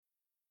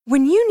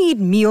When you need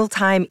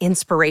mealtime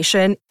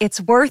inspiration,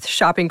 it's worth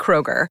shopping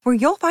Kroger, where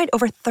you'll find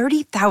over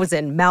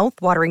 30,000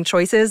 mouth-watering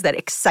choices that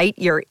excite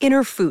your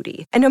inner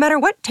foodie. And no matter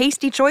what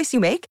tasty choice you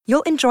make,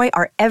 you'll enjoy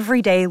our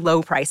everyday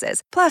low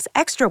prices, plus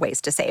extra ways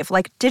to save,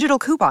 like digital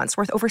coupons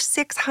worth over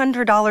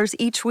 $600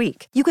 each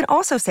week. You can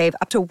also save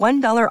up to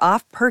 $1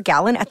 off per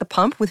gallon at the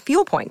pump with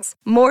fuel points.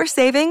 More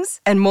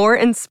savings and more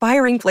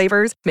inspiring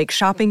flavors make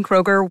shopping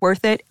Kroger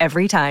worth it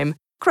every time.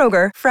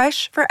 Kroger,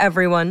 fresh for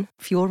everyone.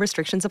 Fuel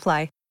restrictions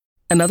apply.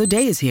 Another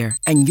day is here,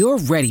 and you're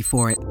ready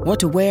for it. What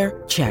to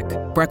wear? Check.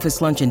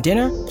 Breakfast, lunch, and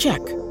dinner? Check.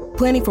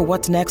 Planning for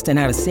what's next and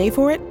how to save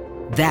for it?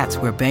 That's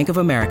where Bank of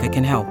America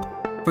can help.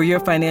 For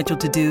your financial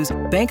to-dos,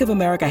 Bank of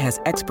America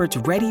has experts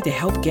ready to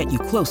help get you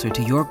closer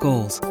to your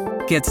goals.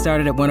 Get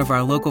started at one of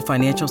our local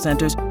financial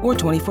centers or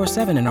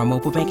 24/7 in our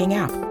mobile banking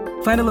app.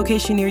 Find a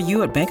location near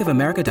you at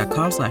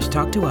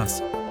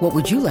bankofamerica.com/talktous. What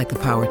would you like the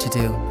power to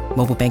do?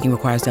 Mobile banking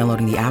requires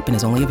downloading the app and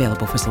is only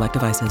available for select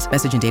devices.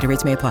 Message and data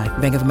rates may apply.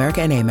 Bank of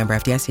America N.A., member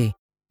FDIC.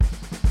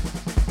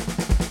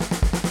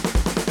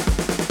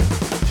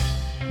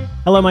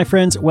 Hello, my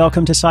friends.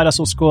 Welcome to Side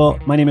Hustle School.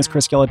 My name is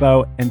Chris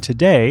Guillebeau, and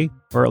today,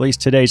 or at least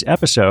today's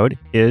episode,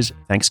 is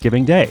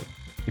Thanksgiving Day.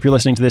 If you're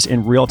listening to this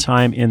in real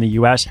time in the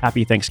U.S.,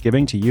 happy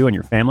Thanksgiving to you and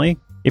your family.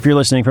 If you're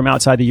listening from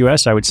outside the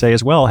U.S., I would say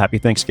as well, happy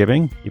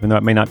Thanksgiving, even though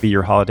it may not be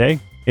your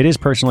holiday. It is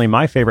personally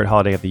my favorite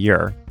holiday of the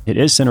year. It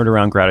is centered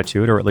around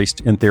gratitude, or at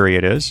least in theory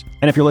it is.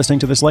 And if you're listening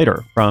to this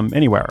later from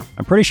anywhere,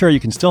 I'm pretty sure you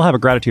can still have a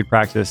gratitude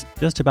practice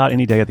just about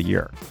any day of the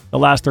year. The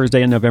last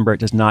Thursday in November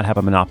does not have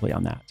a monopoly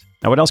on that.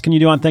 Now, what else can you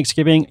do on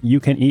Thanksgiving?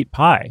 You can eat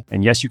pie.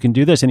 And yes, you can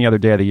do this any other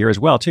day of the year as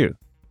well, too.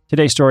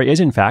 Today's story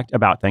is, in fact,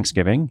 about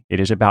Thanksgiving. It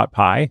is about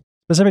pie.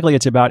 Specifically,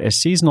 it's about a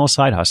seasonal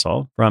side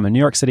hustle from a New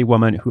York City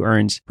woman who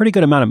earns a pretty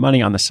good amount of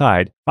money on the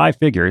side, 5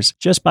 figures,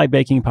 just by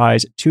baking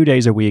pies 2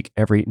 days a week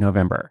every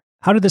November.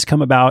 How did this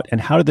come about,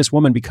 and how did this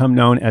woman become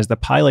known as the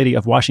Pie Lady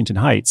of Washington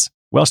Heights?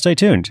 Well, stay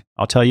tuned.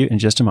 I'll tell you in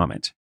just a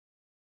moment.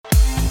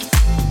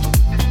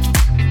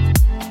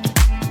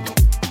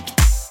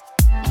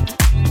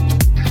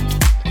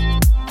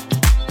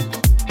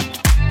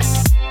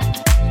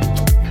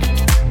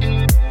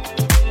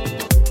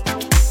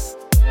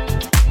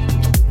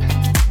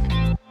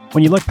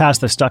 When you look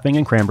past the stuffing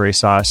and cranberry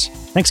sauce,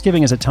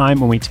 Thanksgiving is a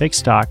time when we take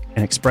stock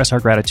and express our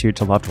gratitude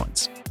to loved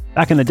ones.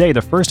 Back in the day,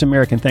 the first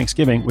American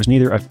Thanksgiving was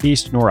neither a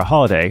feast nor a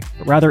holiday,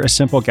 but rather a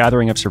simple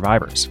gathering of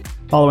survivors.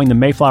 Following the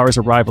Mayflower's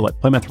arrival at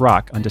Plymouth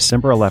Rock on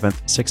December 11,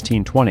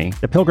 1620,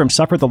 the Pilgrims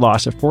suffered the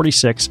loss of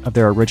 46 of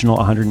their original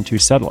 102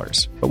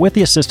 settlers. But with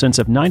the assistance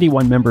of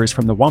 91 members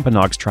from the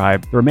Wampanoags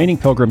tribe, the remaining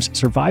Pilgrims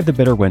survived the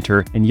bitter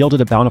winter and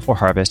yielded a bountiful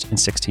harvest in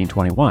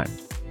 1621.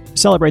 To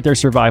celebrate their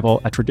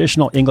survival, a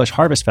traditional English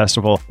harvest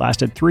festival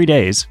lasted 3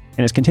 days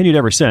and has continued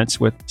ever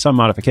since with some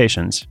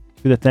modifications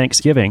to the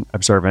Thanksgiving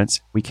observance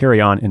we carry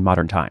on in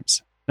modern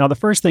times. Now, the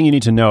first thing you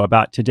need to know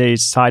about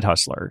today's side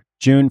hustler,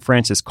 June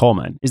Frances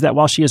Coleman, is that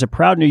while she is a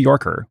proud New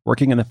Yorker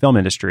working in the film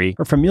industry,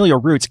 her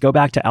familial roots go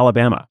back to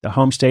Alabama, the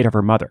home state of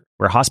her mother,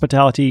 where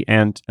hospitality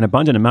and an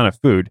abundant amount of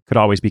food could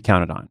always be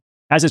counted on.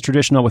 As is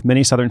traditional with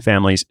many Southern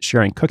families,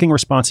 sharing cooking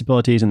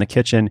responsibilities in the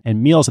kitchen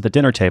and meals at the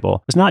dinner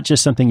table was not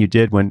just something you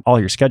did when all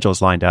your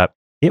schedules lined up.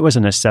 It was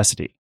a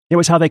necessity. It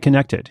was how they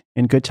connected,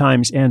 in good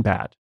times and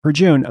bad. For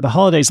June, the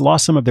holidays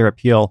lost some of their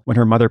appeal when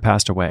her mother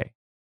passed away.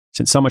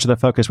 Since so much of the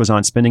focus was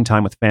on spending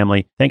time with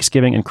family,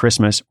 Thanksgiving and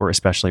Christmas were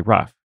especially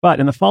rough. But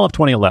in the fall of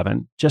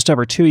 2011, just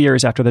over 2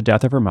 years after the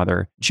death of her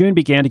mother, June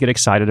began to get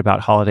excited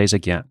about holidays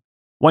again.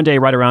 One day,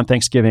 right around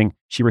Thanksgiving,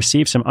 she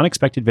received some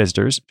unexpected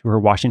visitors to her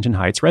Washington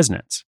Heights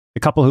residence.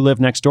 The couple who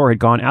lived next door had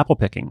gone apple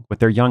picking with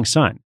their young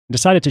son and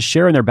decided to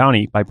share in their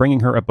bounty by bringing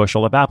her a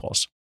bushel of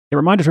apples. It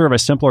reminded her of a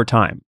simpler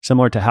time,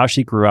 similar to how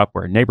she grew up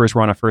where neighbors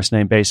were on a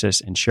first-name basis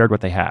and shared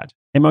what they had.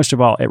 And most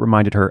of all, it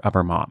reminded her of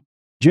her mom.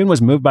 June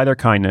was moved by their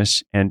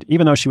kindness, and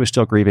even though she was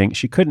still grieving,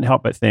 she couldn't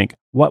help but think,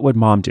 what would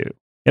mom do?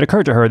 It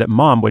occurred to her that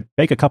mom would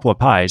bake a couple of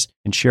pies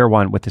and share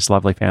one with this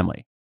lovely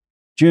family.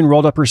 June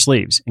rolled up her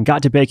sleeves and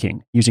got to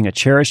baking using a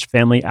cherished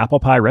family apple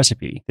pie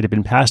recipe that had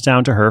been passed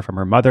down to her from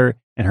her mother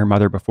and her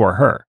mother before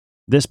her.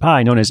 This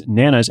pie, known as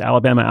Nana's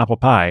Alabama Apple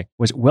Pie,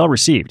 was well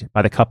received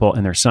by the couple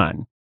and their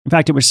son. In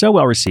fact, it was so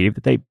well received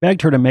that they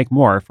begged her to make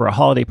more for a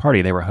holiday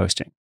party they were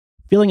hosting.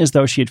 Feeling as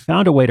though she had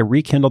found a way to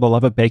rekindle the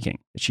love of baking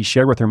that she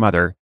shared with her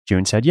mother,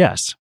 June said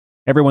yes.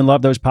 Everyone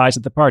loved those pies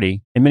at the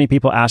party, and many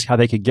people asked how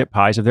they could get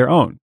pies of their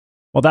own.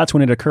 Well, that's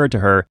when it occurred to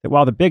her that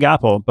while the Big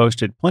Apple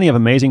boasted plenty of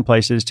amazing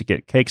places to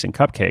get cakes and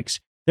cupcakes,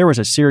 there was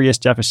a serious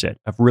deficit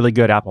of really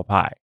good apple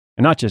pie.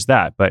 And not just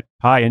that, but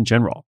pie in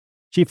general.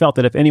 She felt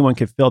that if anyone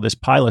could fill this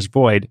pieless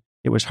void,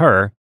 it was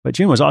her, but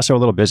June was also a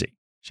little busy.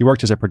 She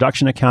worked as a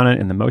production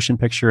accountant in the motion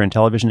picture and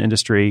television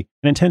industry,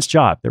 an intense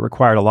job that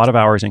required a lot of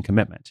hours and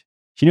commitment.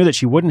 She knew that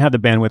she wouldn't have the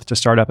bandwidth to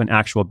start up an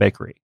actual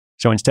bakery.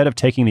 So instead of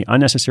taking the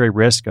unnecessary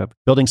risk of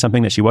building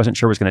something that she wasn't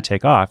sure was going to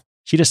take off,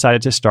 she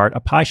decided to start a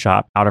pie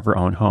shop out of her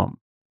own home.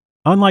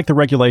 Unlike the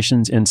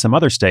regulations in some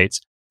other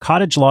states,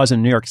 cottage laws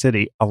in New York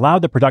City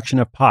allowed the production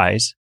of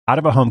pies out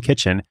of a home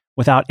kitchen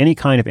without any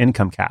kind of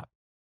income cap.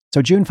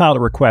 So June filed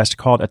a request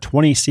called a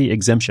 20C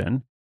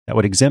exemption that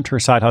would exempt her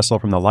side hustle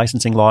from the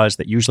licensing laws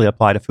that usually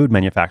apply to food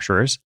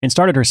manufacturers, and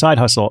started her side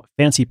hustle,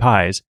 Fancy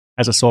Pies,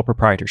 as a sole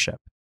proprietorship.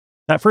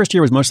 That first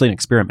year was mostly an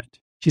experiment.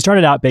 She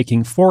started out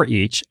baking 4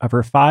 each of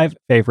her 5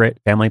 favorite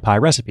family pie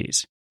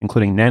recipes,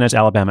 including Nana's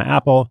Alabama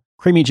Apple,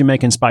 Creamy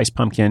Jamaican Spice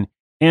Pumpkin,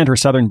 and her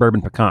Southern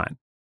Bourbon Pecan.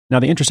 Now,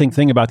 the interesting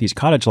thing about these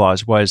cottage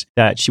laws was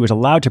that she was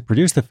allowed to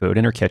produce the food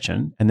in her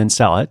kitchen and then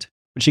sell it,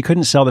 but she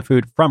couldn't sell the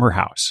food from her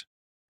house.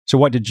 So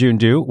what did June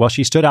do? Well,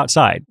 she stood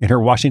outside in her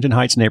Washington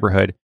Heights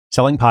neighborhood,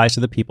 selling pies to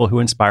the people who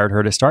inspired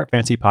her to start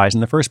Fancy Pies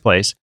in the first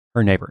place,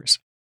 her neighbors.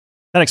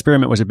 That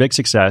experiment was a big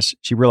success.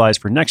 She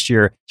realized for next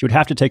year, she would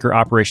have to take her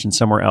operation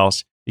somewhere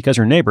else because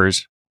her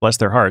neighbors, bless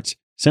their hearts,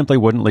 simply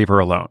wouldn't leave her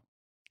alone.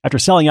 After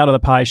selling out of the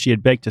pies she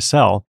had baked to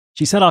sell,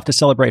 she set off to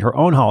celebrate her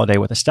own holiday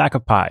with a stack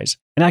of pies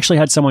and actually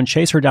had someone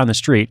chase her down the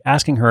street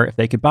asking her if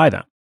they could buy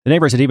them. The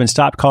neighbors had even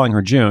stopped calling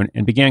her June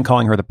and began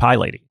calling her the Pie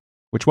Lady,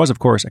 which was, of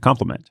course, a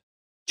compliment.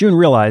 June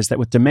realized that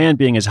with demand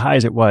being as high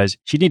as it was,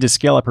 she'd need to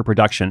scale up her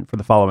production for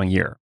the following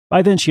year.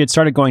 By then, she had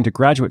started going to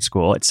graduate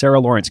school at Sarah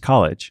Lawrence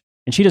College,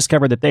 and she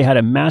discovered that they had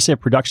a massive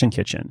production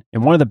kitchen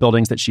in one of the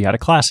buildings that she had a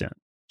class in.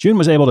 June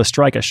was able to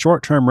strike a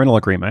short-term rental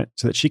agreement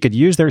so that she could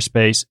use their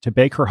space to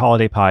bake her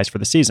holiday pies for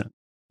the season.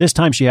 This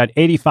time, she had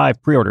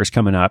 85 pre-orders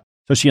coming up,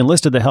 so she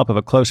enlisted the help of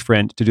a close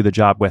friend to do the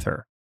job with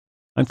her.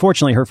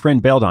 Unfortunately, her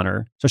friend bailed on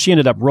her, so she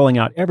ended up rolling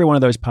out every one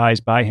of those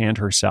pies by hand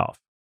herself.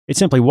 It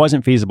simply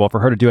wasn't feasible for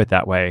her to do it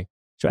that way,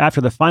 so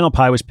after the final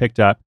pie was picked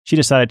up, she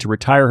decided to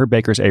retire her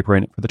baker's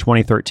apron for the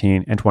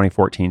 2013 and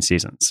 2014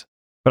 seasons.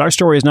 But our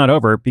story is not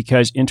over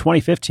because in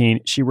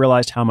 2015, she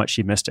realized how much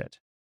she missed it.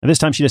 And this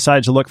time she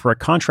decided to look for a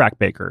contract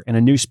baker in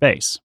a new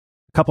space.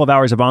 A couple of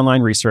hours of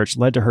online research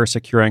led to her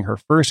securing her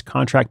first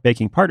contract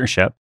baking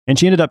partnership, and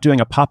she ended up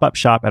doing a pop-up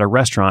shop at a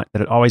restaurant that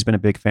had always been a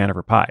big fan of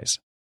her pies.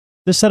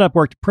 This setup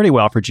worked pretty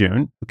well for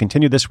June, who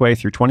continued this way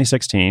through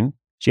 2016.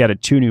 She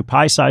added 2 new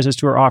pie sizes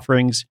to her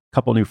offerings, a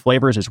couple new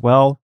flavors as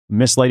well,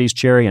 Miss Lady's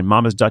Cherry and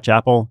Mama's Dutch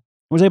Apple,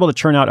 and was able to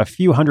churn out a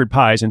few hundred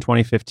pies in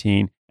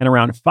 2015 and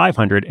around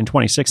 500 in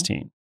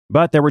 2016.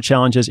 But there were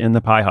challenges in the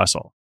pie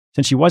hustle.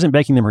 Since she wasn't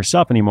baking them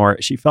herself anymore,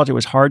 she felt it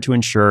was hard to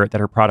ensure that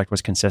her product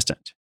was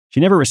consistent. She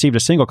never received a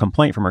single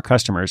complaint from her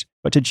customers,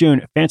 but to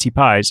June, Fancy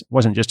Pies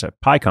wasn't just a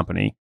pie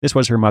company, this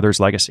was her mother's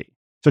legacy.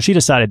 So she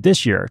decided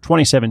this year,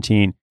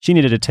 2017, she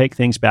needed to take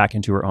things back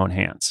into her own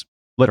hands.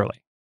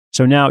 Literally.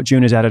 So now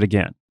June is at it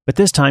again. But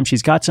this time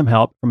she's got some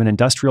help from an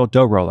industrial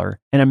dough roller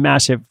and a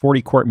massive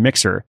 40-quart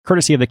mixer,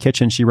 courtesy of the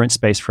kitchen she rents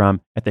space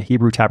from at the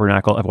Hebrew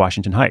Tabernacle of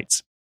Washington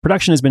Heights.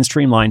 Production has been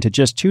streamlined to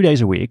just 2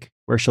 days a week,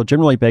 where she'll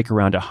generally bake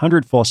around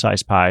 100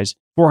 full-size pies,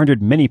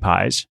 400 mini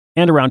pies,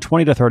 and around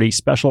 20 to 30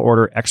 special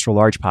order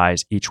extra-large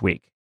pies each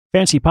week.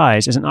 Fancy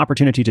Pies is an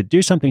opportunity to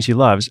do something she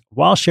loves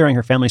while sharing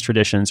her family's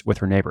traditions with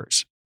her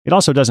neighbors. It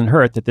also doesn't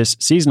hurt that this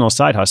seasonal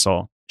side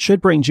hustle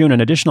should bring June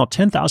an additional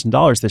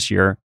 $10,000 this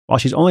year, while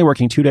she's only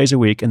working 2 days a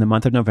week in the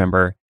month of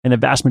November, and the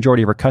vast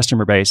majority of her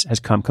customer base has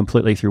come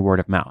completely through word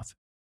of mouth.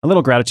 A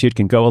little gratitude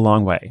can go a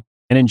long way.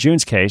 And in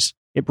June's case,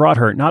 it brought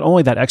her not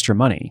only that extra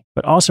money,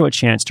 but also a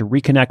chance to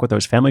reconnect with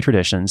those family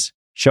traditions,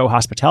 show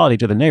hospitality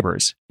to the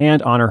neighbors,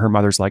 and honor her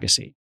mother's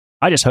legacy.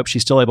 I just hope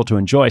she's still able to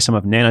enjoy some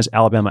of Nana's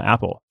Alabama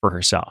Apple for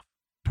herself.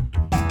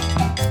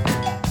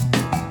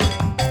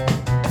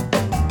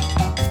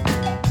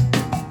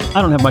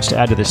 I don't have much to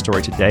add to this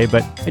story today,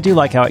 but I do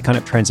like how it kind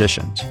of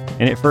transitioned.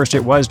 And at first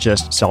it was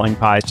just selling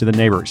pies to the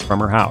neighbors from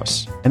her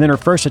house. And then her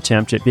first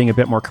attempt at being a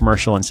bit more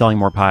commercial and selling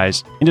more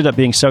pies ended up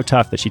being so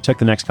tough that she took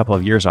the next couple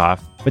of years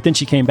off, but then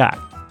she came back.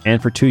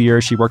 And for 2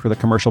 years, she worked with a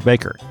commercial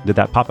baker, did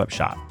that pop-up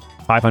shop,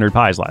 500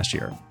 pies last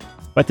year.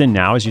 But then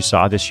now, as you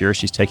saw this year,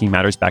 she's taking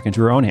matters back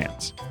into her own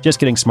hands, just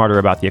getting smarter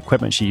about the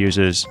equipment she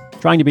uses,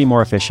 trying to be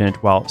more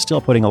efficient while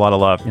still putting a lot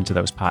of love into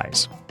those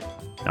pies.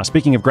 Now,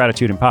 speaking of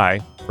gratitude and pie,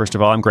 first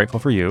of all, I'm grateful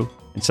for you.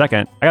 And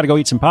second, I got to go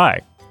eat some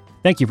pie.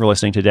 Thank you for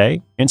listening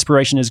today.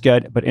 Inspiration is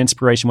good, but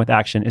inspiration with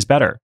action is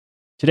better.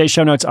 Today's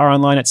show notes are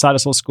online at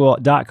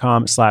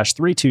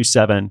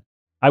sidehustleschool.com/327.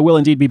 I will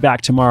indeed be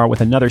back tomorrow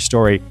with another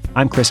story.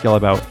 I'm Chris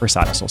Guillebeau for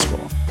Side Hustle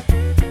School.